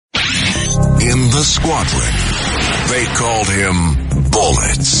the squadron. They called him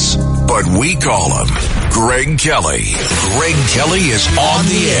Bullets, but we call him Greg Kelly. Greg Kelly is on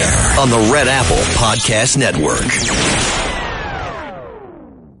the air on the Red Apple Podcast Network.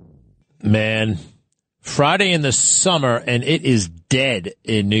 Man, Friday in the summer, and it is dead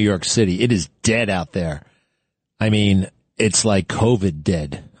in New York City. It is dead out there. I mean, it's like COVID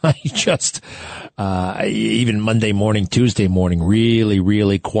dead. I just, even Monday morning, Tuesday morning, really,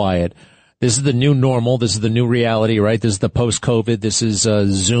 really quiet. This is the new normal. This is the new reality, right? This is the post-COVID. This is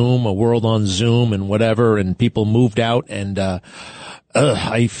Zoom, a world on Zoom and whatever, and people moved out, and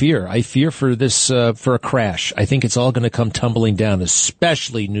I fear for this, for a crash. I think it's all going to come tumbling down,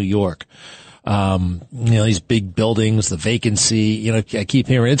 especially New York. These big buildings, the vacancy, I keep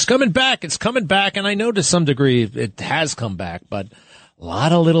hearing it's coming back, and I know to some degree it has come back, but a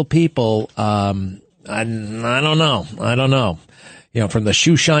lot of little people, I don't know. From the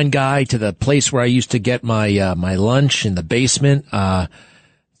shoe shine guy to the place where I used to get my lunch in the basement,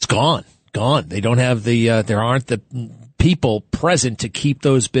 it's gone. They don't have there aren't the people present to keep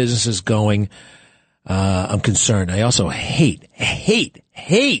those businesses going. I'm concerned. I also hate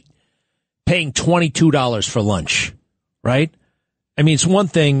paying $22 for lunch, right? I mean, it's one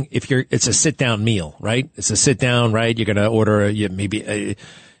thing if it's a sit down meal, right? It's a sit down, right? You're going to order, you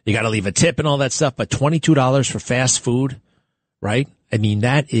got to leave a tip and all that stuff, but $22 for fast food, right? I mean,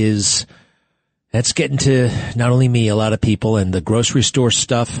 that's getting to not only me, a lot of people, and the grocery store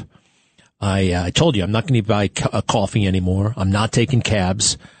stuff. I told you I'm not going to buy a coffee anymore. I'm not taking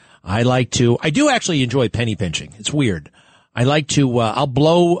cabs. I do actually enjoy penny pinching. It's weird. I like to, I'll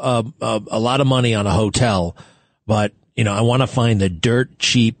blow a lot of money on a hotel, but, I want to find the dirt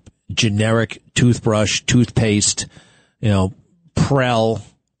cheap, generic toothbrush, toothpaste, Prel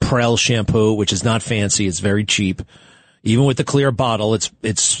shampoo, which is not fancy. It's very cheap. Even with the clear bottle,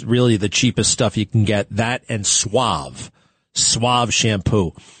 it's really the cheapest stuff you can get. That and Suave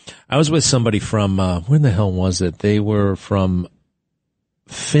shampoo. I was with somebody from, where the hell was it? They were from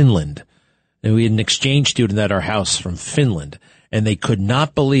Finland. And we had an exchange student at our house from Finland, and they could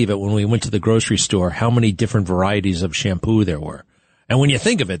not believe it when we went to the grocery store how many different varieties of shampoo there were. And when you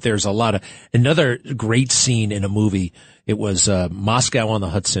think of it, there's a lot of another great scene in a movie. It was Moscow on the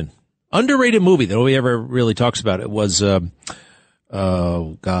Hudson. Underrated movie that nobody ever really talks about. It was Robin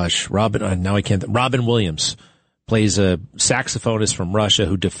Williams plays a saxophonist from Russia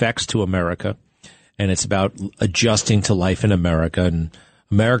who defects to America, and it's about adjusting to life in America. And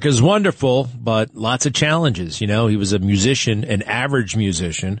America's wonderful, but lots of challenges. He was a musician, an average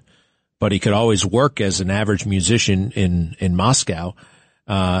musician, but he could always work as an average musician in Moscow.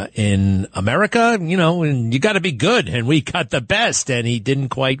 In America, and you got to be good, and we got the best, and he didn't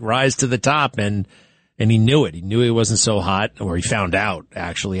quite rise to the top, and he knew it. He knew he wasn't so hot, or he found out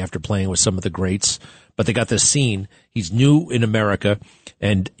actually after playing with some of the greats. But they got this scene. He's new in America,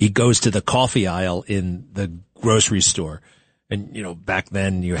 and he goes to the coffee aisle in the grocery store. And, back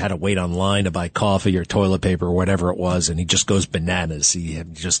then you had to wait online to buy coffee or toilet paper or whatever it was. And he just goes bananas.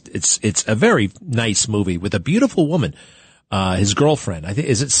 It's a very nice movie with a beautiful woman, his girlfriend. I think,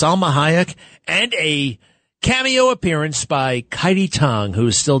 is it Salma Hayek? And a cameo appearance by Kaidi Tong, who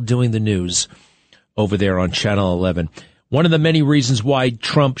is still doing the news over there on Channel 11. One of the many reasons why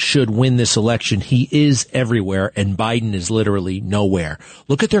Trump should win this election, he is everywhere and Biden is literally nowhere.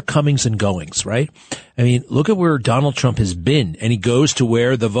 Look at their comings and goings, right? I mean, look at where Donald Trump has been, and he goes to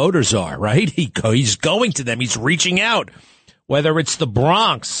where the voters are, right? He's going to them. He's reaching out, whether it's the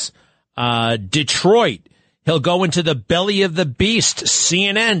Bronx, Detroit. He'll go into the belly of the beast,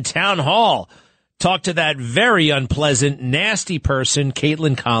 CNN, town hall, talk to that very unpleasant, nasty person,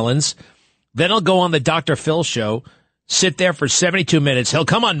 Caitlin Collins. Then he'll go on the Dr. Phil show, sit there for 72 minutes. He'll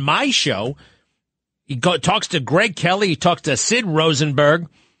come on my show. He talks to Greg Kelly. He talks to Sid Rosenberg.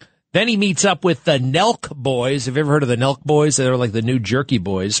 Then he meets up with the Nelk Boys. Have you ever heard of the Nelk Boys? They're like the new Jerky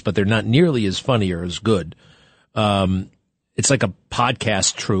Boys, but they're not nearly as funny or as good. It's like a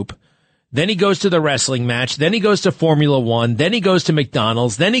podcast troupe. Then he goes to the wrestling match. Then he goes to Formula One. Then he goes to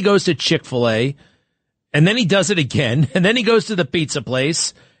McDonald's. Then he goes to Chick-fil-A. And then he does it again. And then he goes to the pizza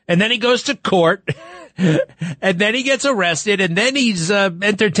place. And then he goes to court. And then he gets arrested. And then he's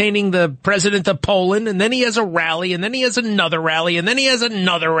entertaining the president of Poland. And then he has a rally. And then he has another rally. And then he has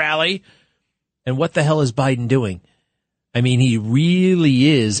another rally. And what the hell is Biden doing? I mean, he really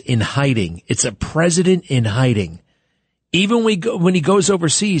is in hiding. It's a president in hiding. Even when he goes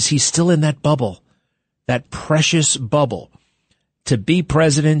overseas, he's still in that bubble, that precious bubble. To be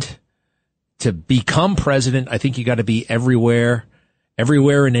president, to become president, I think you got to be everywhere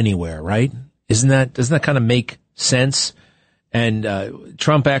and anywhere, right? Doesn't that kind of make sense? And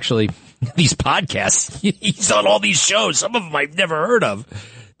Trump actually, these podcasts, he's on all these shows, some of them I've never heard of.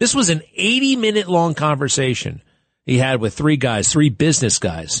 This was an 80-minute long conversation he had with three business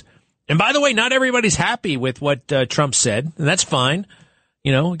guys. And by the way, not everybody's happy with what Trump said, and that's fine.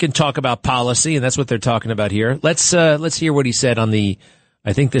 You know, we can talk about policy, and that's what they're talking about here. Let's hear what he said on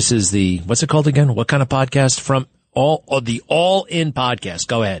I think this is what's it called again? What kind of podcast? From the All In podcast.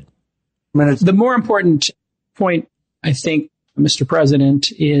 Go ahead. The more important point, I think, Mr.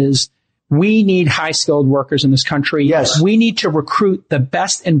 President, is we need high-skilled workers in this country. Yes. We need to recruit the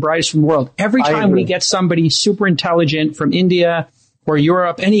best and brightest from the world. Every time we get somebody super intelligent from India or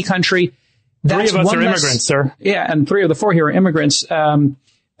Europe, any country, that's 3 of us are immigrants, sir. Yeah, and 3 of the 4 here are immigrants, the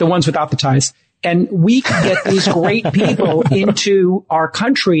ones without the ties. And we can get these great people into our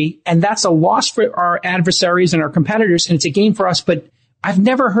country, and that's a loss for our adversaries and our competitors, and it's a gain for us. But I've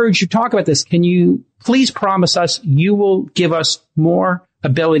never heard you talk about this. Can you please promise us you will give us more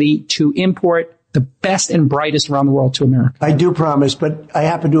ability to import the best and brightest around the world to America? I do promise, but I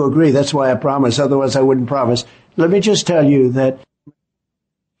happen to agree. That's why I promise. Otherwise, I wouldn't promise. Let me just tell you that.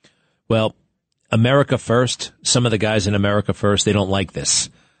 Well, America First, some of the guys in America First, they don't like this.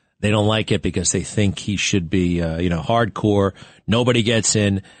 They don't like it because they think he should be, hardcore. Nobody gets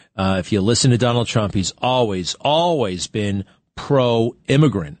in. If you listen to Donald Trump, he's always been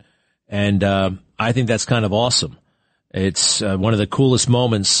pro-immigrant. And I think that's kind of awesome. It's one of the coolest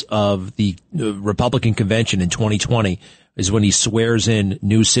moments of the Republican convention in 2020 is when he swears in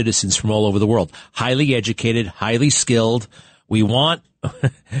new citizens from all over the world. Highly educated, highly skilled. We want,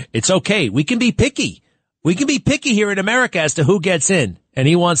 it's okay. We can be picky. We can be picky here in America as to who gets in. And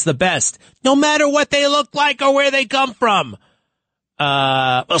he wants the best, no matter what they look like or where they come from.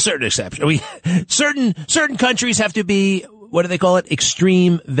 Certain exceptions. Certain countries have to be, what do they call it?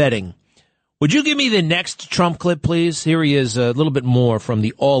 Extreme vetting. Would you give me the next Trump clip, please? Here he is, a little bit more from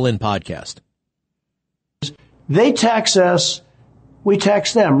the All In podcast. They tax us, we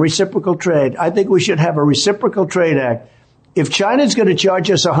tax them. Reciprocal trade. I think we should have a reciprocal trade act. If China's going to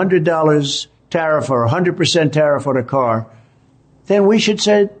charge us $100 tariff or 100% tariff on a car, then we should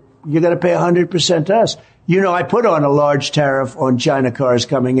say you're going to pay 100% to us. You know, I put on a large tariff on China cars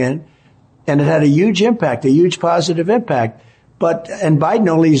coming in, and it had a huge impact, a huge positive impact. And Biden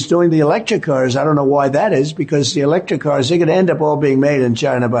only is doing the electric cars. I don't know why that is, because the electric cars, they're going to end up all being made in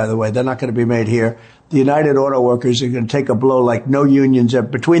China, by the way. They're not going to be made here. The United Auto Workers are going to take a blow like no unions are.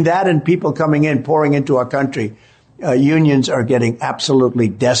 Between that and people coming in, pouring into our country, unions are getting absolutely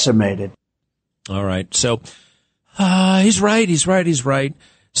decimated. All right. So he's right.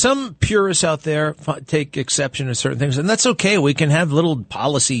 Some purists out there take exception to certain things, and that's okay. We can have little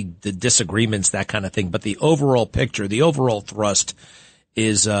policy disagreements, that kind of thing. But the overall picture, the overall thrust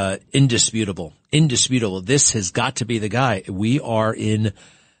is indisputable. This has got to be the guy. We are in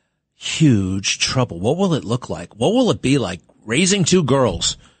huge trouble. What will it look like? What will it be like raising 2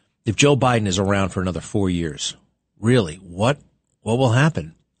 girls if Joe Biden is around for another 4 years? Really, what will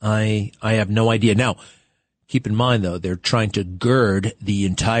happen? I have no idea. Now, keep in mind, though, they're trying to gird the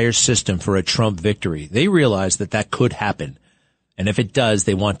entire system for a Trump victory. They realize that could happen. And if it does,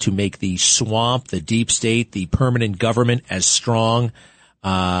 they want to make the swamp, the deep state, the permanent government as strong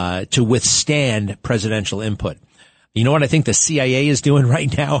to withstand presidential input. You know what I think the CIA is doing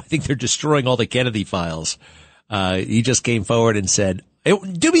right now? I think they're destroying all the Kennedy files. He just came forward and said,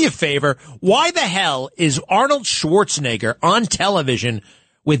 do me a favor. Why the hell is Arnold Schwarzenegger on television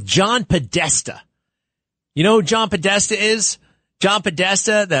with John Podesta? You know who John Podesta is? John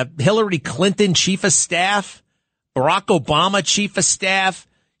Podesta, the Hillary Clinton chief of staff, Barack Obama chief of staff.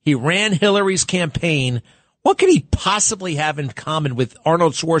 He ran Hillary's campaign. What could he possibly have in common with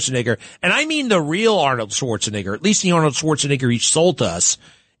Arnold Schwarzenegger? And I mean the real Arnold Schwarzenegger, at least the Arnold Schwarzenegger he sold to us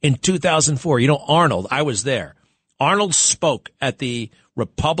in 2004. You know, Arnold, I was there. Arnold spoke at the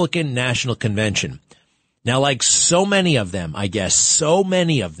Republican National Convention. Now, like so many of them,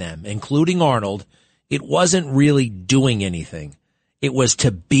 including Arnold, it wasn't really doing anything. It was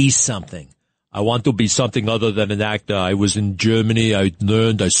to be something. I want to be something other than an actor. I was in Germany. I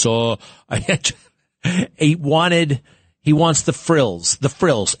learned. I saw. He wants the frills,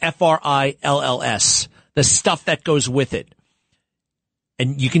 FRILLS, the stuff that goes with it.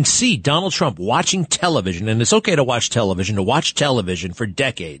 And you can see Donald Trump watching television, and it's okay to watch television for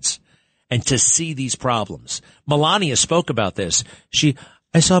decades and to see these problems. Melania spoke about this.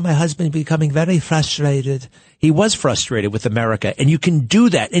 I saw my husband becoming very frustrated. He was frustrated with America, and you can do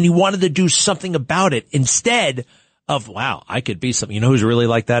that. And he wanted to do something about it instead of, wow, I could be something. You know who's really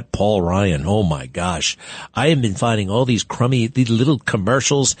like that? Paul Ryan. Oh my gosh. I have been finding all these little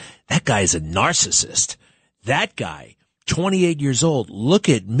commercials. That guy is a narcissist. That guy 28 years old. Look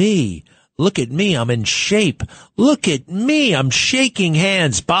at me. Look at me. I'm in shape. Look at me. I'm shaking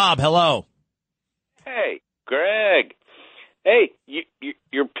hands. Bob, hello. Hey, Greg. Hey,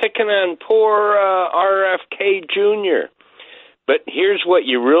 you're picking on poor RFK Jr., but here's what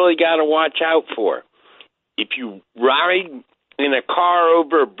you really got to watch out for. If you ride in a car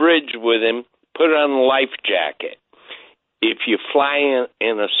over a bridge with him, put on a life jacket. If you fly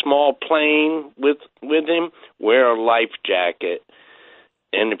in a small plane with him, wear a life jacket.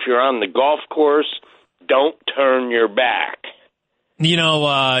 And if you're on the golf course, don't turn your back. You know,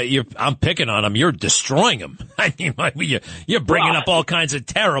 I'm picking on him. You're destroying him. I mean, you're bringing up all kinds of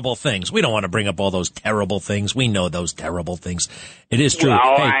terrible things. We don't want to bring up all those terrible things. We know those terrible things. It is true.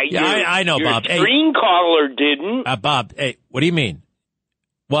 Well, hey, I know, Bob. Your screen caller didn't. Bob, hey, what do you mean?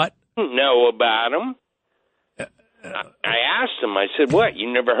 What? Know about him. I asked him, I said, what,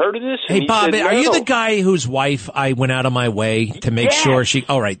 you never heard of this? And hey, Bob, said, are no. you the guy whose wife I went out of my way to make sure she...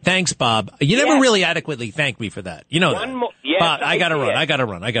 All right, thanks, Bob. You never really adequately thanked me for that. You know that. Yes, Bob, I gotta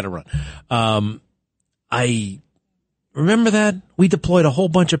run. I remember that? We deployed a whole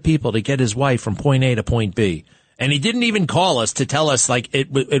bunch of people to get his wife from point A to point B. And he didn't even call us to tell us, like,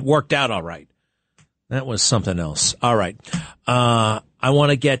 it worked out all right. That was something else. All right. I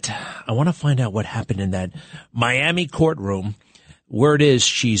want to find out what happened in that Miami courtroom. Word is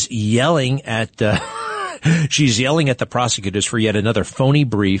she's yelling at the prosecutors for yet another phony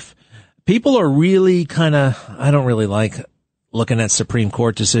brief. People are really I don't really like looking at Supreme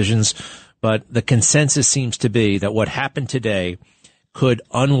Court decisions, but the consensus seems to be that what happened today could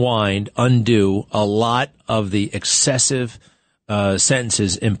undo a lot of the excessive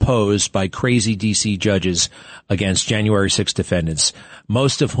sentences imposed by crazy D.C. judges against January 6 defendants,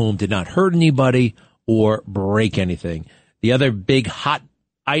 most of whom did not hurt anybody or break anything. The other big hot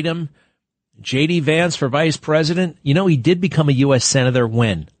item, J.D. Vance for vice president. You know, he did become a U.S. senator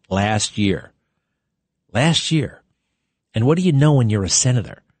when? Last year. And what do you know when you're a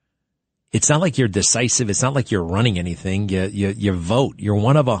senator? It's not like you're decisive. It's not like you're running anything. You vote. You're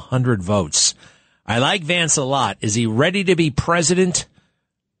one of 100 votes. I like Vance a lot. Is he ready to be president?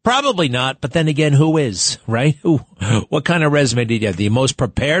 Probably not, but then again, who is, right? What kind of resume did he have? The most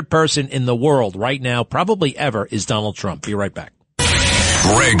prepared person in the world right now, probably ever, is Donald Trump. Be right back.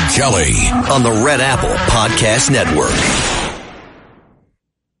 Greg Kelly on the Red Apple Podcast Network.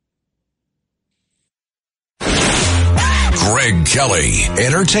 Greg Kelly,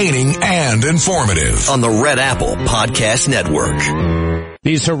 entertaining and informative on the Red Apple Podcast Network.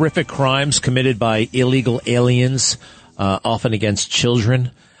 These horrific crimes committed by illegal aliens, often against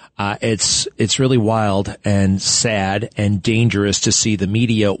children. It's really wild and sad and dangerous to see the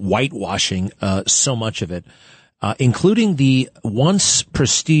media whitewashing so much of it, including the once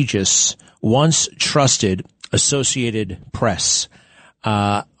prestigious, once trusted Associated Press.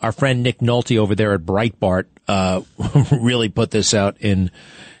 Our friend Nick Nolte over there at Breitbart really put this out in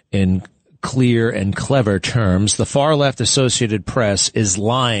clear and clever terms. The far left Associated Press is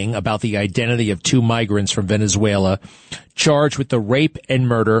lying about the identity of two migrants from Venezuela charged with the rape and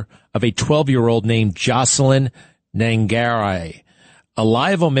murder of a 12-year-old named Jocelyn Nangaray. A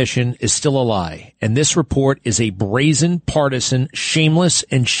lie of omission is still a lie, and this report is a brazen, partisan, shameless,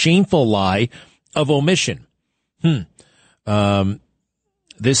 and shameful lie of omission.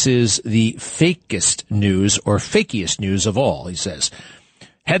 This is the fakest news or fakiest news of all, he says.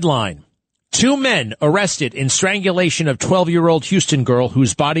 Headline: 2 men arrested in strangulation of 12-year-old Houston girl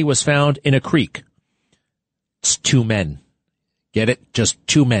whose body was found in a creek. It's 2 men. Get it? Just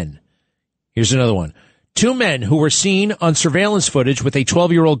 2 men. Here's another one. 2 men who were seen on surveillance footage with a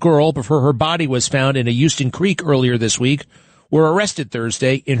 12-year-old girl before her body was found in a Houston creek earlier this week were arrested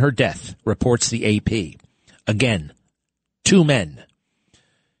Thursday in her death, reports the AP. Again, 2 men.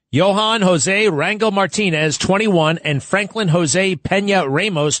 Johan Jose Rangel Martinez, 21, and Franklin Jose Pena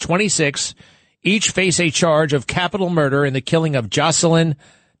Ramos, 26, each face a charge of capital murder in the killing of Jocelyn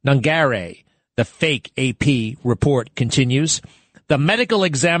Nangaray. The fake AP report continues. The medical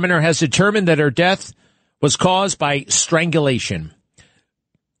examiner has determined that her death was caused by strangulation.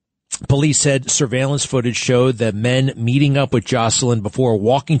 Police said surveillance footage showed the men meeting up with Jocelyn before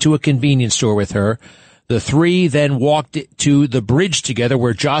walking to a convenience store with her. The 3 then walked to the bridge together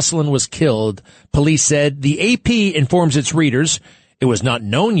where Jocelyn was killed. Police said the AP informs its readers it was not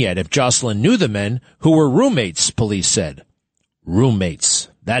known yet if Jocelyn knew the men, who were roommates, police said. Roommates.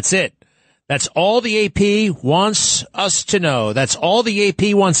 That's it. That's all the AP wants us to know. That's all the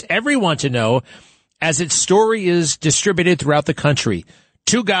AP wants everyone to know as its story is distributed throughout the country.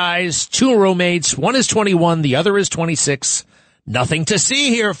 2 guys, 2 roommates. One is 21, the other is 26. Nothing to see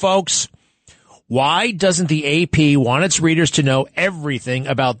here, folks. Why doesn't the AP want its readers to know everything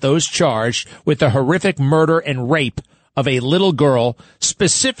about those charged with the horrific murder and rape of a little girl?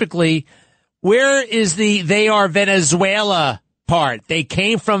 Specifically, where is the "they are Venezuela" part? They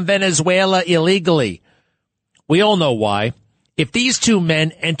came from Venezuela illegally. We all know why. If these two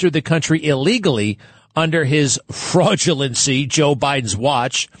men entered the country illegally under his fraudulency, Joe Biden's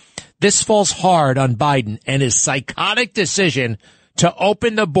watch, this falls hard on Biden and his psychotic decision to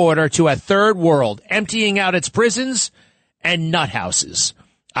open the border to a third world, emptying out its prisons and nut houses.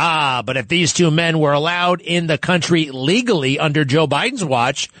 But if these two men were allowed in the country legally under Joe Biden's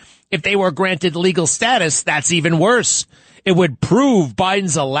watch, if they were granted legal status, that's even worse. It would prove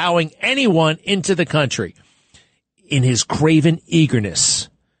Biden's allowing anyone into the country. In his craven eagerness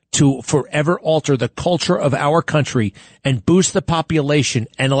to forever alter the culture of our country and boost the population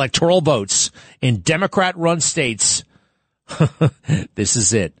and electoral votes in Democrat-run states, this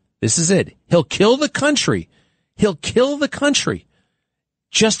is it. This is it. He'll kill the country. He'll kill the country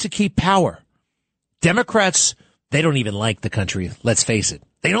just to keep power. Democrats, they don't even like the country. Let's face it.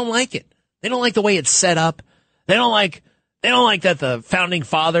 They don't like it. They don't like the way it's set up. They don't like that the founding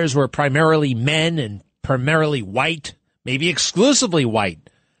fathers were primarily men and primarily white, maybe exclusively white.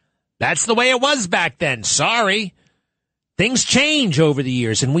 That's the way it was back then. Sorry. Things change over the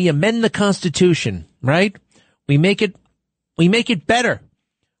years and we amend the Constitution, right? We make it better.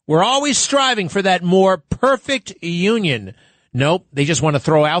 We're always striving for that more perfect union. Nope. They just want to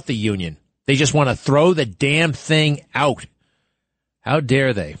throw out the union. They just want to throw the damn thing out. How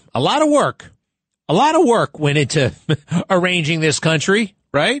dare they? A lot of work went into arranging this country,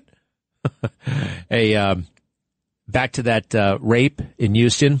 right? Hey, back to that rape in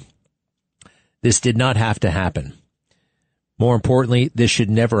Houston. This did not have to happen. More importantly, this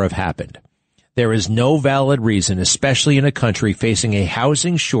should never have happened. There is no valid reason, especially in a country facing a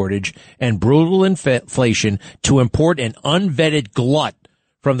housing shortage and brutal inflation, to import an unvetted glut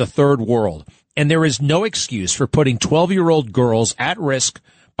from the third world. And there is no excuse for putting 12-year-old girls at risk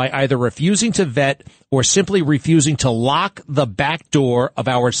by either refusing to vet or simply refusing to lock the back door of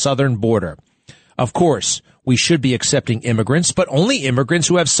our southern border. Of course, we should be accepting immigrants, but only immigrants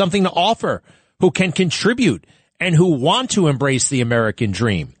who have something to offer, who can contribute, and who want to embrace the American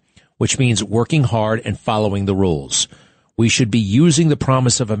dream, which means working hard and following the rules. We should be using the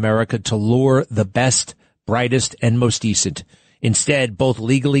promise of America to lure the best, brightest, and most decent. Instead, both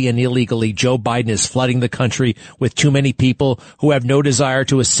legally and illegally, Joe Biden is flooding the country with too many people who have no desire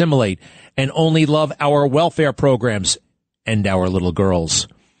to assimilate and only love our welfare programs and our little girls.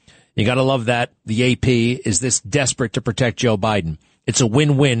 You gotta love that. The AP is this desperate to protect Joe Biden. It's a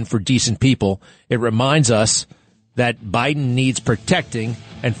win-win for decent people. It reminds us that Biden needs protecting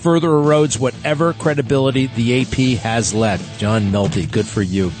and further erodes whatever credibility the AP has left. John Nolte, good for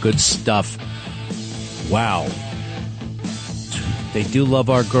you. Good stuff. Wow. They do love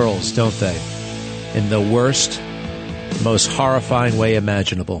our girls, don't they? In the worst, most horrifying way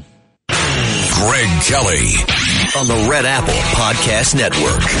imaginable. Greg Kelly on the Red Apple Podcast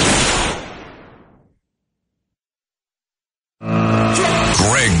Network.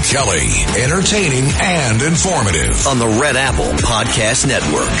 Greg Kelly, entertaining and informative on the Red Apple Podcast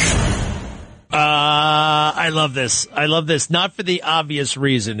Network. I love this. I love this. Not for the obvious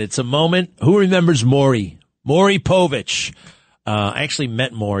reason. It's a moment. Who remembers Maury? Maury Povich. I actually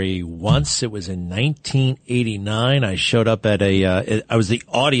met Maury once. It was in 1989. I showed up at I was the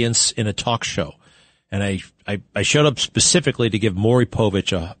audience in a talk show. And I showed up specifically to give Maury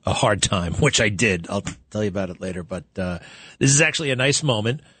Povich a hard time, which I did. I'll tell you about it later. But this is actually a nice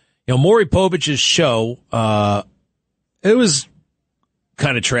moment. You know, Maury Povich's show, it was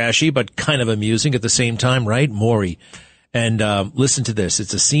kind of trashy, but kind of amusing at the same time, right? Maury. And listen to this.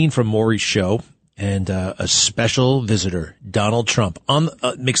 It's a scene from Maury's show. And a special visitor, Donald Trump,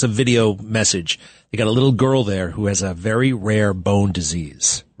 makes a video message. They got a little girl there who has a very rare bone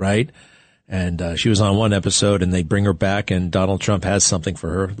disease, right? And she was on one episode, and they bring her back, and Donald Trump has something for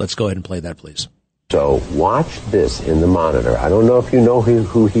her. Let's go ahead and play that, please. So watch this in the monitor. I don't know if you know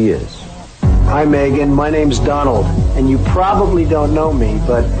who he is. Hi, Megan. My name's Donald, and you probably don't know me,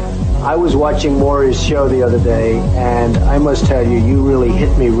 but I was watching Maury's show the other day, and I must tell you, you really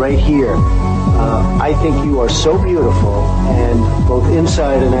hit me right here. I think you are so beautiful, and both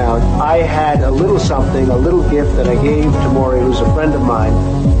inside and out. I had a little something, a little gift that I gave to Maury, who's a friend of mine,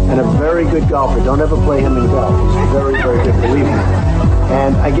 and a very good golfer. Don't ever play him in golf. He's very, very good, believe me.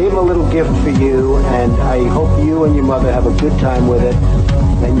 And I gave him a little gift for you, and I hope you and your mother have a good time with it.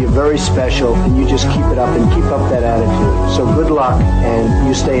 And you're very special, and you just keep it up and keep up that attitude. So good luck, and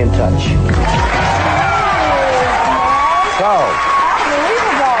you stay in touch. So,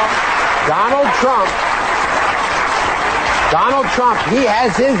 Donald Trump, he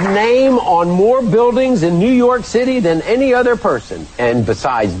has his name on more buildings in New York City than any other person. And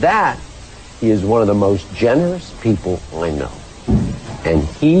besides that, he is one of the most generous people I know. And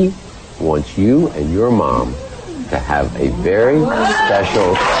he wants you and your mom to have a very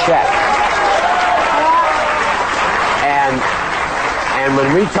special check. And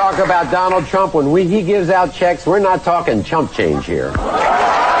when we talk about Donald Trump, when he gives out checks, we're not talking chump change here. This is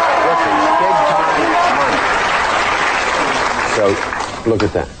big time money. So, look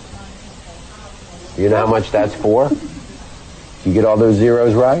at that. You know how much that's for? You get all those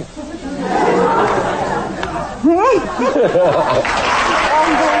zeros right?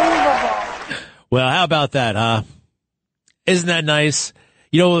 Well, how about that, huh? Isn't that nice?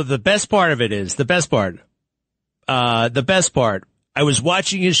 You know, the best part of it is, the best part, I was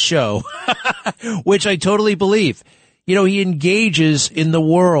watching his show, which I totally believe. You know, he engages in the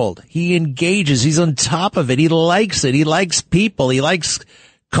world. He engages. He's on top of it. He likes it. He likes people. He likes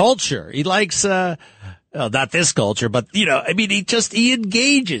culture. He likes, well, not this culture, but, you know, I mean, he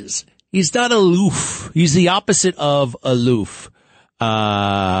engages. He's not aloof. He's the opposite of aloof.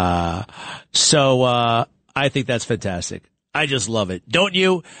 I think that's fantastic. I just love it. Don't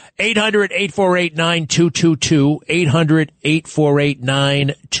you? 800-848-9222.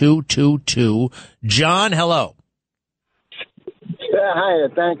 800-848-9222. John, hello. Hi,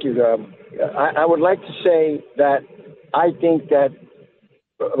 thank you. I would like to say that I think that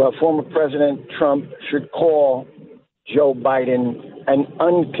former President Trump should call Joe Biden an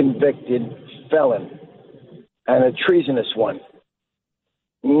unconvicted felon and a treasonous one.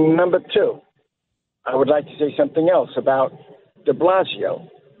 Number two, I would like to say something else about de Blasio.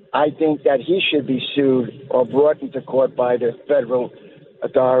 I think that he should be sued or brought into court by the federal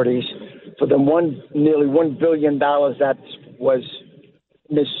authorities for the nearly $1 billion that was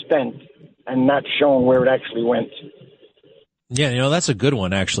misspent and not shown where it actually went. Yeah, you know, that's a good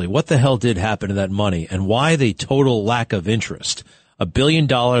one, actually. What the hell did happen to that money and why the total lack of interest? $1 billion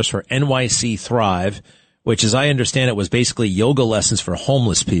for NYC Thrive, which, as I understand it, was basically yoga lessons for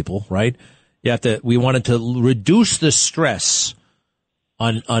homeless people, right? We wanted to reduce the stress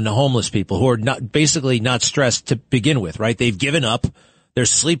on homeless people who are basically not stressed to begin with, right? They've given up. They're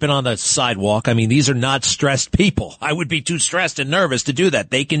sleeping on the sidewalk. I mean, these are not stressed people. I would be too stressed and nervous to do that.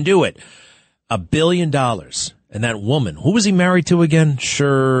 They can do it. $1 billion. And that woman, who was he married to again?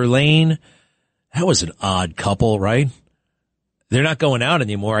 Shirlane? That was an odd couple, right? They're not going out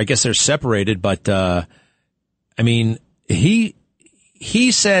anymore. I guess they're separated, but, I mean, he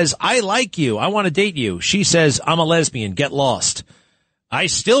says, I like you. I want to date you. She says, I'm a lesbian. Get lost. I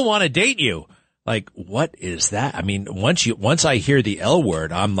still want to date you. Like, what is that? I mean, once I hear the L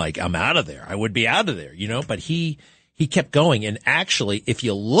word, I'm like, I'm out of there. I would be out of there, you know, but he kept going. And actually, if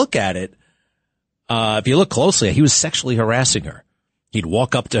you look at it, if you look closely, he was sexually harassing her. He'd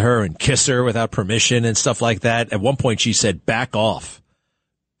walk up to her and kiss her without permission and stuff like that. At one point, she said, back off.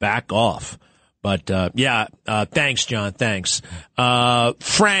 Back off. But, thanks, John. Thanks.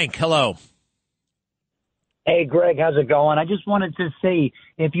 Frank, hello. Hey, Greg, how's it going? I just wanted to see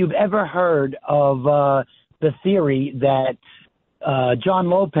if you've ever heard of the theory that John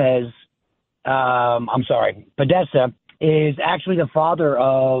Lopez, Podesta, is actually the father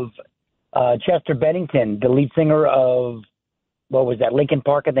of Chester Bennington, the lead singer of, what was that, Linkin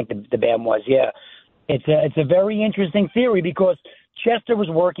Park, I think the band was, yeah. It's a very interesting theory because Chester was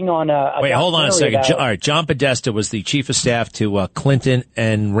working on Wait, hold on a second. All right, John Podesta was the chief of staff to Clinton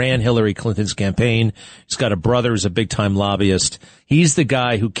and ran Hillary Clinton's campaign. He's got a brother who's a big-time lobbyist. He's the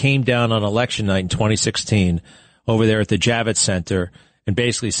guy who came down on election night in 2016 over there at the Javits Center and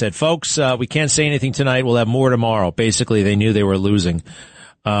basically said, folks, we can't say anything tonight. We'll have more tomorrow. Basically, they knew they were losing.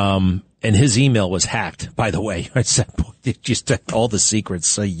 And his email was hacked, by the way. I said, just all the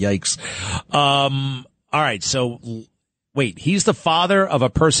secrets. Yikes. All right, so wait, he's the father of a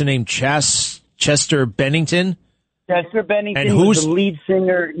person named Chester Bennington? Chester Bennington, and who's was the lead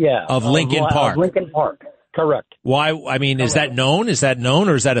singer, of Linkin Park. Of Linkin Park, correct. Why? I mean, correct. Is that known? Is that known,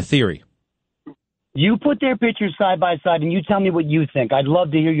 or is that a theory? You put their pictures side by side, and you tell me what you think. I'd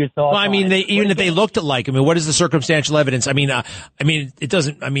love to hear your thoughts. Well, I mean, even if they looked alike, I mean, what is the circumstantial evidence? I mean, it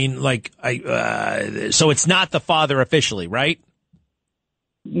doesn't. I mean, like, so it's not the father officially, right?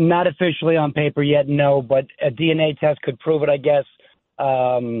 Not officially on paper yet, no, but a DNA test could prove it, I guess.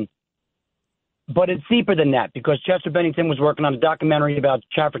 But it's deeper than that because Chester Bennington was working on a documentary about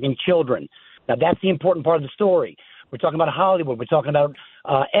trafficking children. Now, that's the important part of the story. We're talking about Hollywood. We're talking about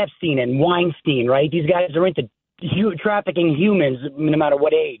Epstein and Weinstein, right? These guys are into trafficking humans no matter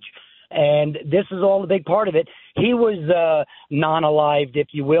what age. And this is all a big part of it. He was non-alived, if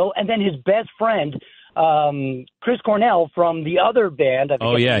you will. And then his best friend, Chris Cornell from the other band.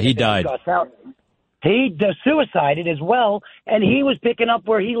 He died. He suicided as well, and he was picking up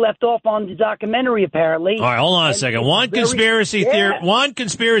where he left off on the documentary, apparently. All right, hold on a second. One conspiracy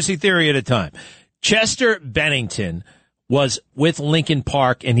theory at a time. Chester Bennington was with Linkin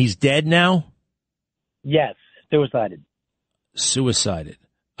Park, and he's dead now? Yes, suicided.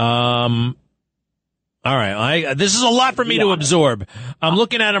 All right, this is a lot for me to absorb. I'm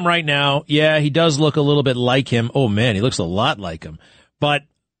looking at him right now. Yeah, he does look a little bit like him. Oh man, he looks a lot like him. But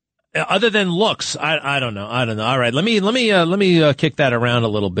other than looks, I don't know. All right, let me kick that around a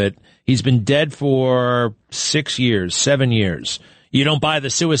little bit. He's been dead for 7 years. You don't buy the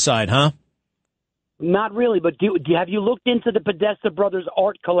suicide, huh? Not really, but have you looked into the Podesta Brothers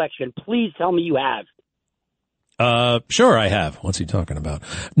art collection? Please tell me you have. Sure I have. What's he talking about?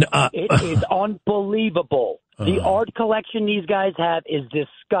 It is unbelievable. The art collection these guys have is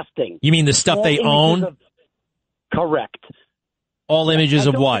disgusting. You mean the stuff they own? Correct. All images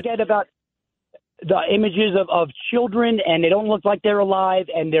of what? Forget about the images of children, and they don't look like they're alive,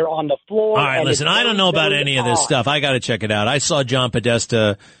 and they're on the floor. All right, listen, I don't know about any of this stuff. I got to check it out. I saw John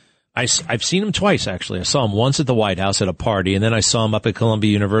Podesta. I've seen him twice, actually. I saw him once at the White House at a party, and then I saw him up at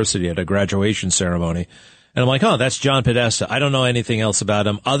Columbia University at a graduation ceremony. And I'm like, oh, that's John Podesta. I don't know anything else about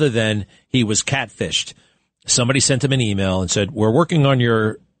him other than he was catfished. Somebody sent him an email and said, we're working on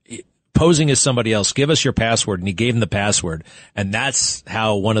your posing as somebody else. Give us your password. And he gave him the password. And that's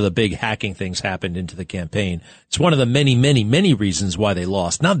how one of the big hacking things happened into the campaign. It's one of the many, many, many reasons why they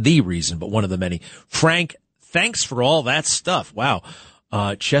lost. Not the reason, but one of the many. Frank, thanks for all that stuff. Wow.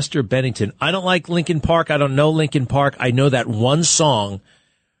 Chester Bennington. I don't like Linkin Park. I don't know Linkin Park. I know that one song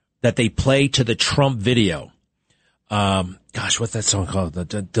that they play to the Trump video. Gosh, what's that song called?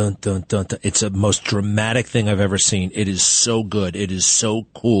 Dun, dun, dun, dun, dun. It's the most dramatic thing I've ever seen. It is so good. It is so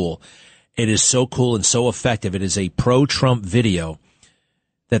cool. It is so cool and so effective. It is a pro-Trump video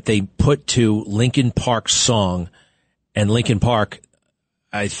that they put to Linkin Park's song, and Linkin Park,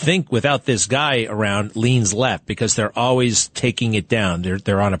 I think without this guy around, leans left because they're always taking it down.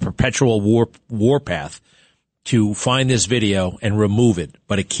 They're on a perpetual war path to find this video and remove it,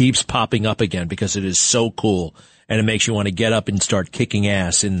 but it keeps popping up again because it is so cool and it makes you want to get up and start kicking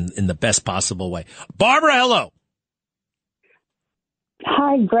ass in the best possible way. Barbara, hello.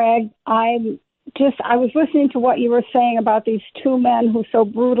 Hi, Greg. I was listening to what you were saying about these two men who so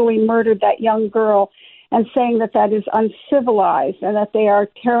brutally murdered that young girl and saying that is uncivilized and that they are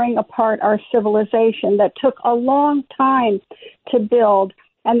tearing apart our civilization that took a long time to build.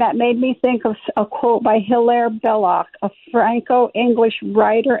 And that made me think of a quote by Hilaire Belloc, a Franco-English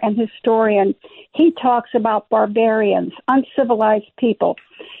writer and historian. He talks about barbarians, uncivilized people.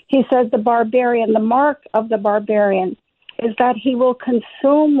 He says the mark of the barbarian is that he will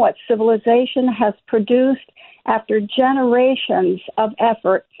consume what civilization has produced after generations of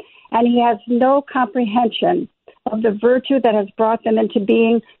effort, and he has no comprehension of the virtue that has brought them into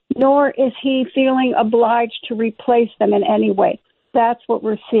being, nor is he feeling obliged to replace them in any way. That's what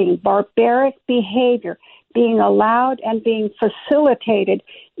we're seeing. Barbaric behavior being allowed and being facilitated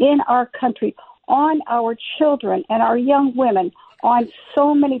in our country on our children and our young women, on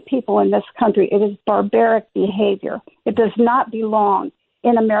so many people in this country. It is barbaric behavior. It does not belong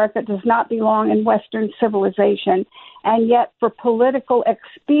in America. It does not belong in Western civilization. And yet, for political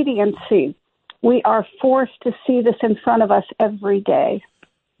expediency, we are forced to see this in front of us every day.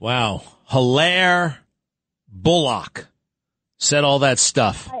 Wow. Hilaire Belloc said all that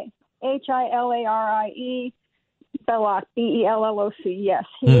stuff. Hilarie Belloc, Belloc. Yes,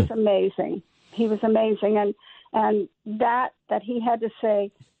 he was amazing. He was amazing, and that he had to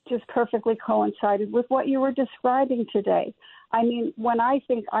say just perfectly coincided with what you were describing today. I mean, when I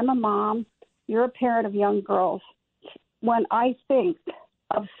think, I'm a mom, you're a parent of young girls. When I think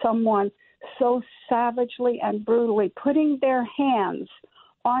of someone so savagely and brutally putting their hands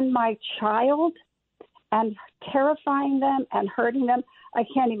on my child and terrifying them and hurting them, I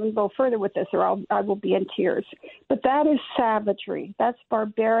can't even go further with this or I will be in tears. But that is savagery. That's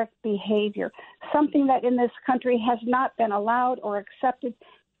barbaric behavior, something that in this country has not been allowed or accepted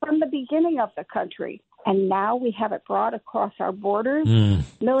from the beginning of the country. And now we have it brought across our borders,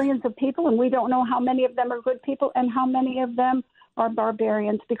 millions of people, and we don't know how many of them are good people and how many of them are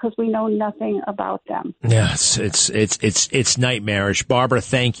barbarians because we know nothing about them. Yes, it's nightmarish. Barbara,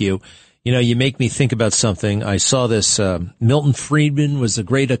 thank you. You know, you make me think about something. I saw this, Milton Friedman was a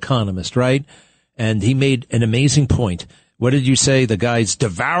great economist, right? And he made an amazing point. what did you say? The guy's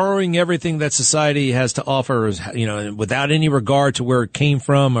devouring everything that society has to offer, without any regard to where it came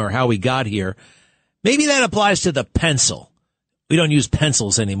from or how we got here. Maybe that applies to the pencil. We don't use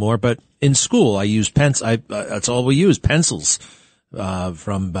pencils anymore, but in school I use that's all we use, pencils.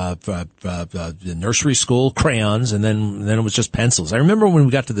 From the nursery school, crayons, and then it was just pencils. I remember when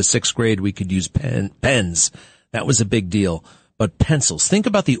we got to the 6th grade, we could use pens. That was a big deal. But pencils, think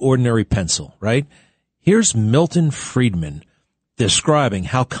about the ordinary pencil, right? Here's Milton Friedman describing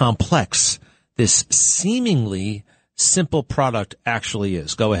how complex this seemingly simple product actually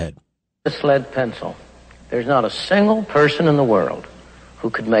is. Go ahead. This lead pencil. There's not a single person in the world who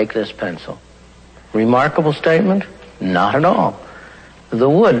could make this pencil. Remarkable statement? Not at all. The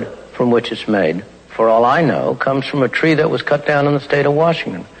wood from which it's made, for all I know, comes from a tree that was cut down in the state of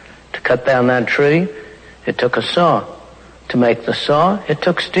Washington. To cut down that tree, it took a saw. To make the saw, it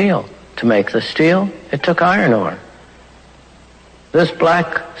took steel. To make the steel, it took iron ore. This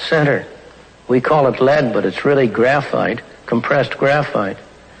black center, we call it lead, but it's really graphite, compressed graphite.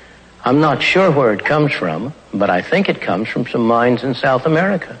 I'm not sure where it comes from, but I think it comes from some mines in South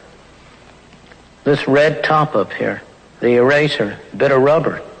America. This red top up here, the eraser, bit of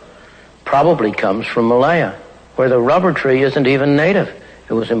rubber, probably comes from Malaya, where the rubber tree isn't even native.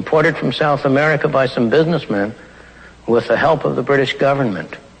 It was imported from South America by some businessmen with the help of the British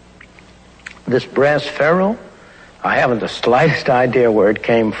government. This brass ferrule, I haven't the slightest idea where it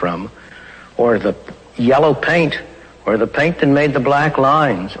came from, or the yellow paint, or the paint that made the black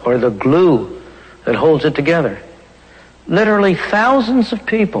lines, or the glue that holds it together. Literally thousands of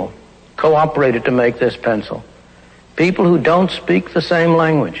people cooperated to make this pencil. People who don't speak the same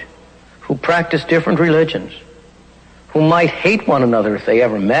language, who practice different religions, who might hate one another if they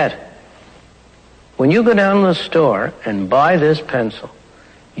ever met. When you go down to the store and buy this pencil,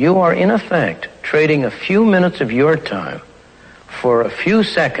 you are in effect trading a few minutes of your time for a few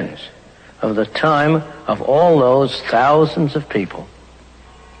seconds of the time of all those thousands of people.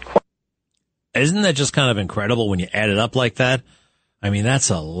 Isn't that just kind of incredible when you add it up like that? I mean, that's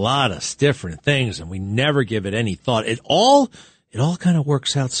a lot of different things, and we never give it any thought. It all kind of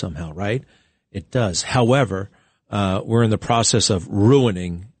works out somehow, right? It does. However, we're in the process of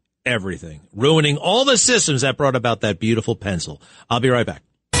ruining everything, ruining all the systems that brought about that beautiful pencil. I'll be right back.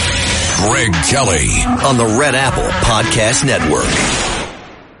 Greg Kelly on the Red Apple Podcast Network.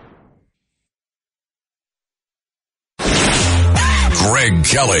 Greg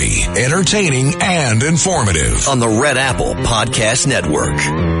Kelly, entertaining and informative on the Red Apple Podcast Network.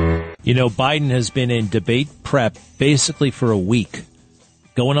 You know, Biden has been in debate prep basically for a week,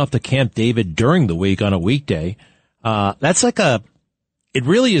 going off to Camp David during the week on a weekday. That's like it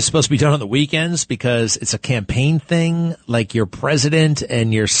really is supposed to be done on the weekends because it's a campaign thing, like you're president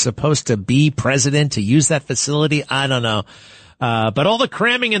and you're supposed to be president to use that facility. I don't know. But all the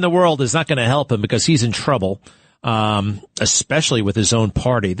cramming in the world is not going to help him because he's in trouble. Especially with his own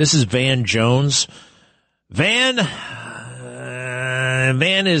party. This is Van Jones. Van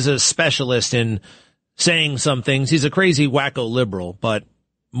is a specialist in saying some things. He's a crazy wacko liberal, but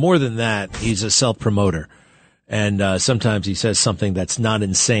more than that, he's a self-promoter. And, sometimes he says something that's not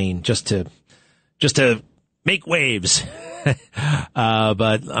insane just to make waves. But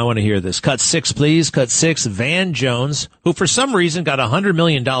I want to hear this. Cut 6, please. Cut 6. Van Jones, who for some reason got $100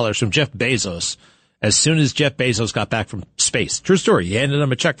 million from Jeff Bezos as soon as Jeff Bezos got back from space. True story. He handed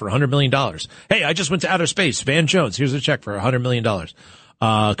him a check for $100 million. Hey, I just went to outer space. Van Jones, here's a check for $100 million.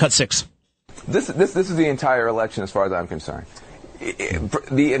 Cut 6. This is the entire election as far as I'm concerned.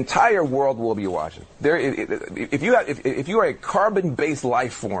 The entire world will be watching. If you are a carbon-based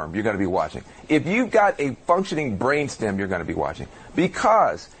life form, you're going to be watching. If you've got a functioning brainstem, you're going to be watching.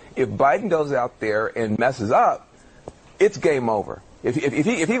 Because if Biden goes out there and messes up, it's game over.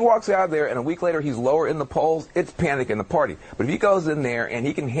 If he walks out there and a week later he's lower in the polls, it's panic in the party. But if he goes in there and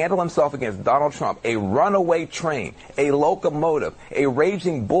he can handle himself against Donald Trump, a runaway train, a locomotive, a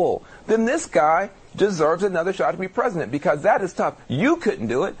raging bull, then this guy deserves another shot to be president because that is tough. You couldn't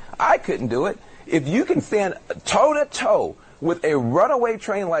do it. I couldn't do it. If you can stand toe-to-toe with a runaway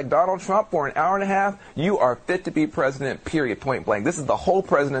train like Donald Trump for an hour and a half, you are fit to be president, period, point blank. This is the whole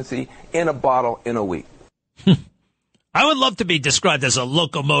presidency in a bottle in a week. I would love to be described as a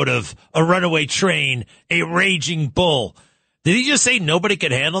locomotive, a runaway train, a raging bull. Did he just say nobody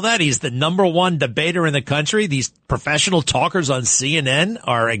could handle that? He's the number one debater in the country. These professional talkers on CNN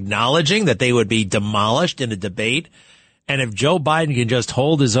are acknowledging that they would be demolished in a debate. And if Joe Biden can just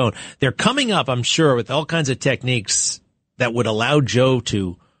hold his own, they're coming up, I'm sure, with all kinds of techniques that would allow Joe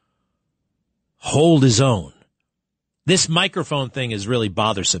to hold his own. This microphone thing is really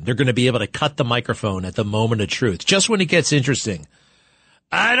bothersome. They're going to be able to cut the microphone at the moment of truth, just when it gets interesting.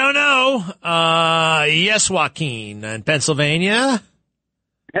 I don't know. Yes, Joaquin in Pennsylvania.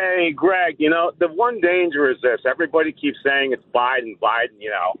 Hey, Greg, the one danger is this. Everybody keeps saying it's Biden.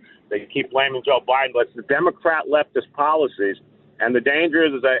 They keep blaming Joe Biden, but it's the Democrat leftist policies. And the danger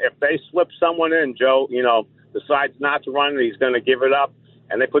is that if they slip someone in, Joe, decides not to run, he's going to give it up,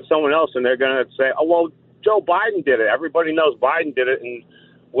 and they put someone else in, they're going to say, oh, well, Joe Biden did it. Everybody knows Biden did it, and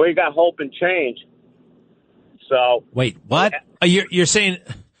we got hope and change. So wait, what? You're saying,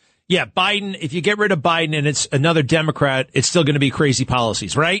 yeah, Biden, if you get rid of Biden and it's another Democrat, it's still going to be crazy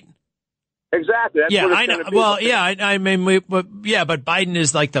policies, right? Exactly. That's what it's I know. gonna be. Well, yeah, I mean, but Biden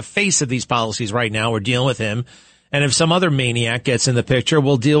is like the face of these policies right now. We're dealing with him. And if some other maniac gets in the picture,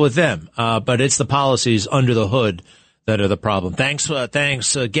 we'll deal with them. But it's the policies under the hood that are the problem. Thanks.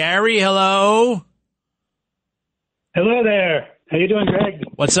 Gary, hello. Hello there. How you doing, Greg?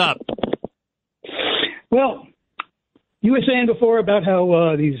 What's up? Well, you were saying before about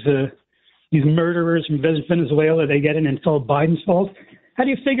how these murderers from Venezuela, they get in and it's all Biden's fault. How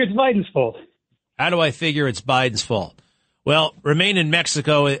do you figure it's Biden's fault? How do I figure it's Biden's fault? Well, Remain in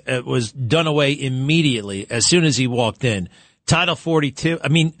Mexico it was done away immediately as soon as he walked in. Title 42, I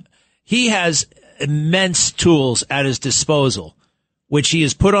mean, he has immense tools at his disposal, which he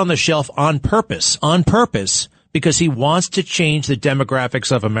has put on the shelf on purpose, because he wants to change the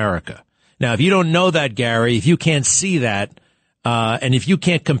demographics of America. Now, if you don't know that, Gary, if you can't see that, and if you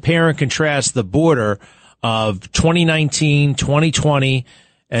can't compare and contrast the border of 2019, 2020,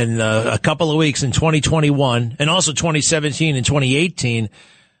 and a couple of weeks in 2021, and also 2017 and 2018,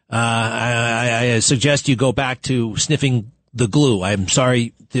 I suggest you go back to sniffing the glue. I'm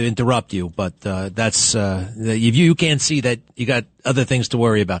sorry to interrupt you, but that's if you can't see that, you got other things to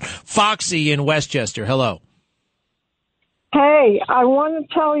worry about. Foxy in Westchester, hello. Hey, I want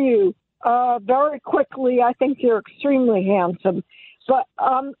to tell you very quickly, I think you're extremely handsome, but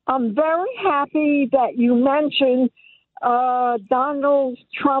I'm very happy that you mentioned Donald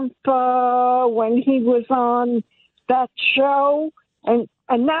Trump when he was on that show, and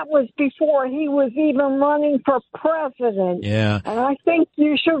that was before he was even running for president. Yeah. And I think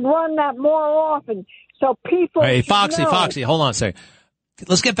you should run that more often so people Hey, Foxy, know. Foxy, hold on a second.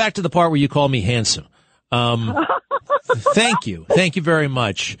 Let's get back to the part where you call me handsome. Thank you. Thank you very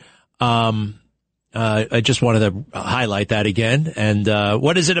much. I just wanted to highlight that again. And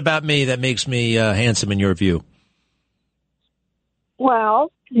what is it about me that makes me handsome in your view?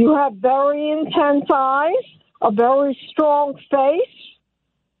 Well, you have very intense eyes, a very strong face.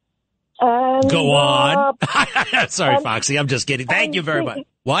 And, go on. Sorry, Foxy. I'm just kidding. Thank you very much.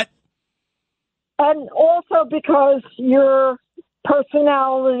 What? And also because your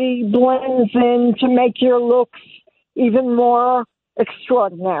personality blends in to make your looks even more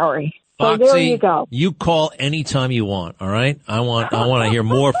extraordinary. Foxy, so there you go. You call anytime you want, all right? I want to hear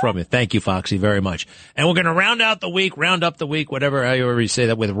more from you. Thank you, Foxy, very much. And we're going to round up the week, whatever, however you say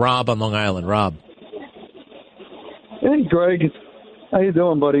that, with Rob on Long Island. Rob. Hey, Greg. How you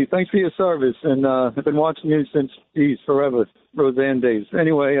doing, buddy? Thanks for your service. And I've been watching you since, forever, Roseanne days.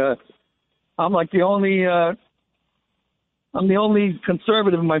 Anyway, I'm like the only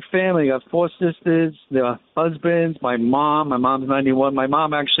conservative in my family. I have 4 sisters, their husbands, my mom. My mom's 91. My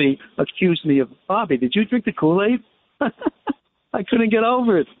mom actually accused me of, Bobby, did you drink the Kool-Aid? I couldn't get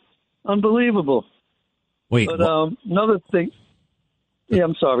over it. Unbelievable. Wait. But another thing. Yeah,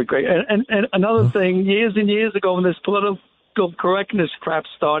 I'm sorry, Greg. And another thing, years and years ago when this political correctness crap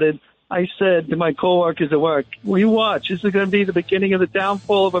started, I said to my coworkers at work, will you watch? This is going to be the beginning of the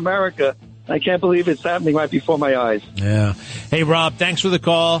downfall of America. I can't believe it's happening right before my eyes. Yeah. Hey, Rob, thanks for the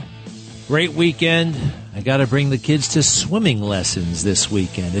call. Great weekend. I got to bring the kids to swimming lessons this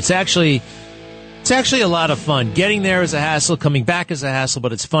weekend. It's actually a lot of fun. Getting there is a hassle. Coming back is a hassle,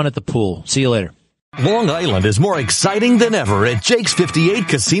 but it's fun at the pool. See you later. Long Island is more exciting than ever at Jake's 58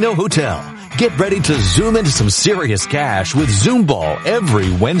 Casino Hotel. Get ready to zoom into some serious cash with Zoom Ball every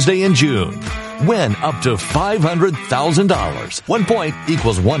Wednesday in June. Win up to $500,000. 1 point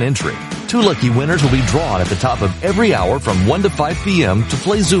equals 1 entry. 2 lucky winners will be drawn at the top of every hour from 1 to 5 p.m. to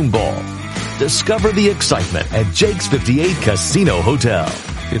play Zoom Ball. Discover the excitement at Jake's 58 Casino Hotel.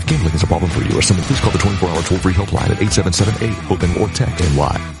 If gambling is a problem for you or something, please call the 24-hour toll-free helpline at 877-8-HOPE or text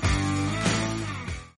NY.